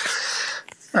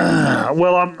 I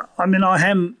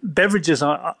am beverages.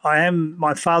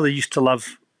 My father used to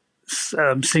love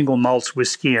single malts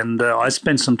whiskey, and I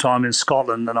spent some time in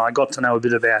Scotland, and I got to know a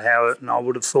bit about and I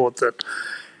would have thought that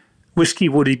whiskey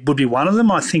would be one of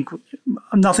them. I think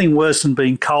nothing worse than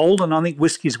being cold, and I think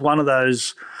whiskey is one of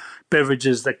those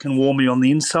beverages that can warm you on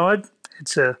the inside.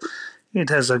 It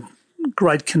has a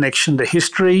great connection to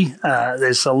history.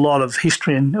 There's a lot of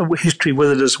history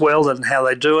with it as well, and how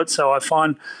they do it. So I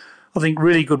think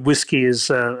really good whiskey is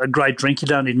a great drink. You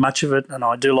don't need much of it, and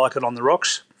I do like it on the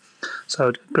rocks. So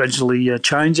it gradually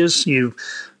changes.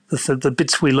 The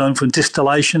bits we learn from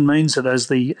distillation means that as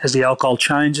the alcohol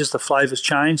changes, the flavours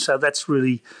change. So that's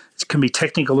really, it can be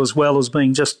technical as well as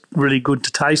being just really good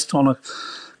to taste on a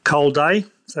cold day.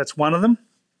 So that's one of them.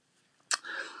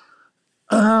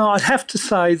 I'd have to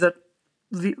say that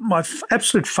my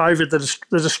absolute favourite that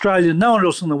Australia, no one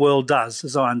else in the world does,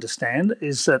 as I understand,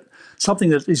 is that something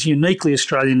that is uniquely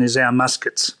Australian is our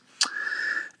muskets.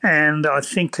 And I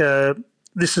think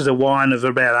this is a wine of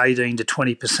about 18 to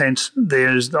 20%.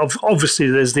 There's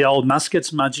the old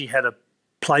muskets. Mudgee had a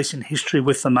place in history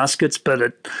with the muskets, but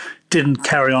it didn't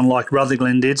carry on like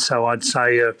Rutherglen did. So I'd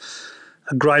say a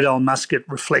great old musket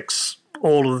reflects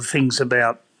all of the things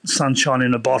about sunshine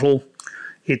in a bottle.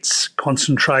 It's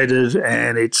concentrated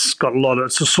and it's got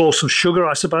it's a source of sugar,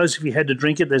 I suppose. If you had to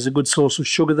drink it, there's a good source of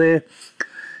sugar there.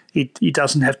 It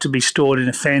doesn't have to be stored in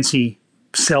a fancy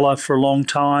cellar for a long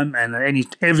time, and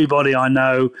everybody I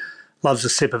know loves a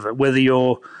sip of it. Whether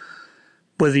you're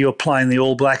playing the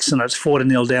All Blacks and it's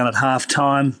 40-0 down at half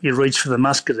time, you reach for the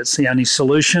musket, it's the only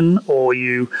solution, or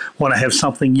you want to have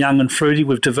something young and fruity.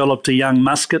 We've developed a young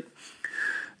musket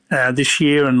this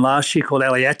year and last year called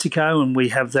Aleatico, and we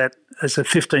have that as a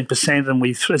 15%, and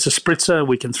as a spritzer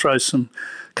we can throw some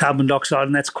carbon dioxide,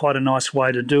 and that's quite a nice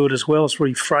way to do it as well. It's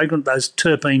really fragrant. Those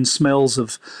terpene smells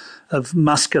of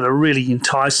musket are really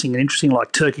enticing and interesting,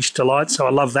 like Turkish Delight, so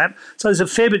I love that. So there's a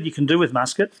fair bit you can do with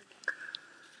musket.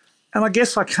 And I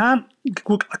guess I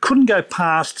couldn't go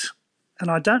past, and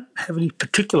I don't have any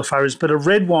particular favourites, but a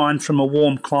red wine from a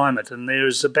warm climate. And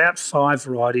there's about 5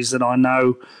 varieties that I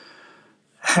know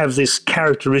have this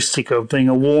characteristic of being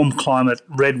a warm climate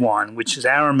red wine, which is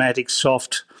aromatic,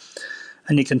 soft,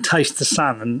 and you can taste the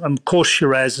sun. And of course,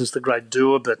 Shiraz is the great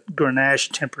doer, but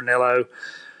Grenache, Tempranillo,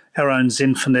 our own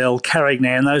Zinfandel,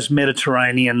 Carignan, those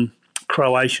Mediterranean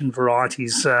Croatian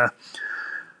varieties,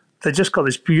 they've just got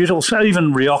this beautiful, so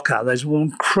even Rioja, those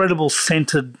incredible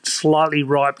scented, slightly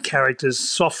ripe characters,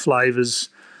 soft flavours.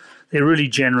 They're really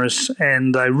generous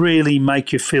and they really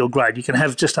make you feel great. You can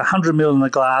have just 100 ml in a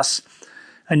glass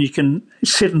and you can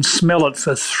sit and smell it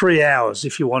for 3 hours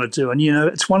if you wanted to. And,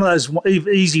 it's one of those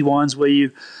easy wines where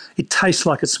it tastes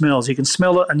like it smells. You can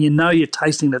smell it and you're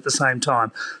tasting it at the same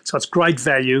time. So it's great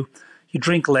value. You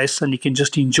drink less and you can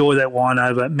just enjoy that wine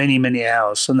over many, many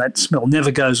hours. And that smell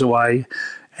never goes away.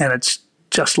 And it's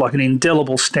just like an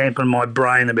indelible stamp in my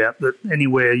brain about that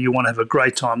anywhere you want to have a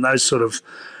great time. Those sort of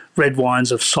red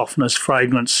wines of softness,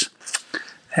 fragrance,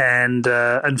 and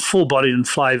full-bodied and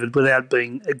flavoured without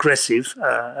being aggressive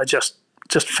are just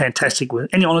fantastic with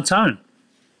any on its own.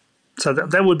 So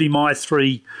that would be my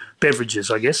 3 beverages,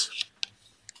 I guess.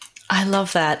 I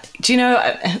love that. Do you know,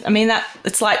 I mean, that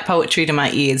it's like poetry to my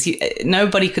ears.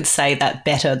 Nobody could say that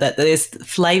better, that there's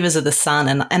flavours of the sun.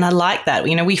 And I like that.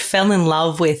 We fell in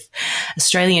love with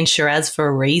Australian Shiraz for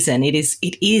a reason. It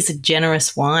is a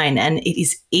generous wine and it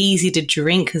is easy to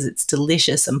drink because it's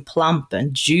delicious and plump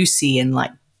and juicy and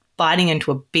like biting into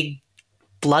a big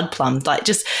blood plum, like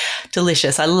just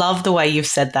delicious. I love the way you've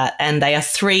said that. And they are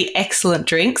 3 excellent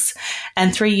drinks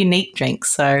and 3 unique drinks.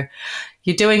 So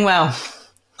you're doing well.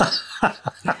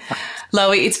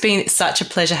 Lowie, it's been such a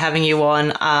pleasure having you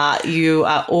on. You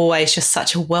are always just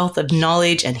such a wealth of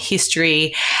knowledge and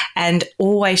history and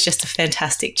always just a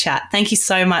fantastic chat. Thank you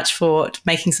so much for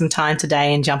making some time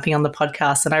today and jumping on the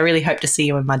podcast, and I really hope to see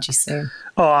you in Mudgee soon.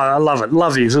 Oh, I love it.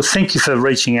 Love you. So thank you for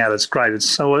reaching out. It's great. It's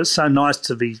so nice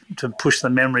to push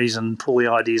the memories and pull the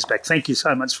ideas back. Thank you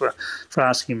so much for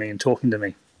asking me and talking to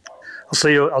me.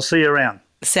 I'll see you around.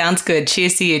 Sounds good.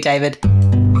 Cheers to you, David.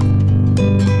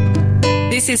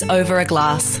 This is Over a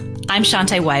Glass. I'm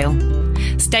Shanteh Wale.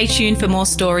 Stay tuned for more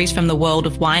stories from the world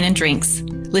of wine and drinks.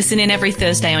 Listen in every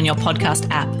Thursday on your podcast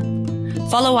app.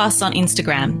 Follow us on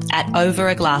Instagram at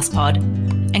overaglasspod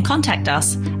and contact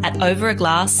us at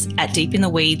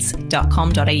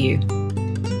overaglass@deepintheweeds.com.au.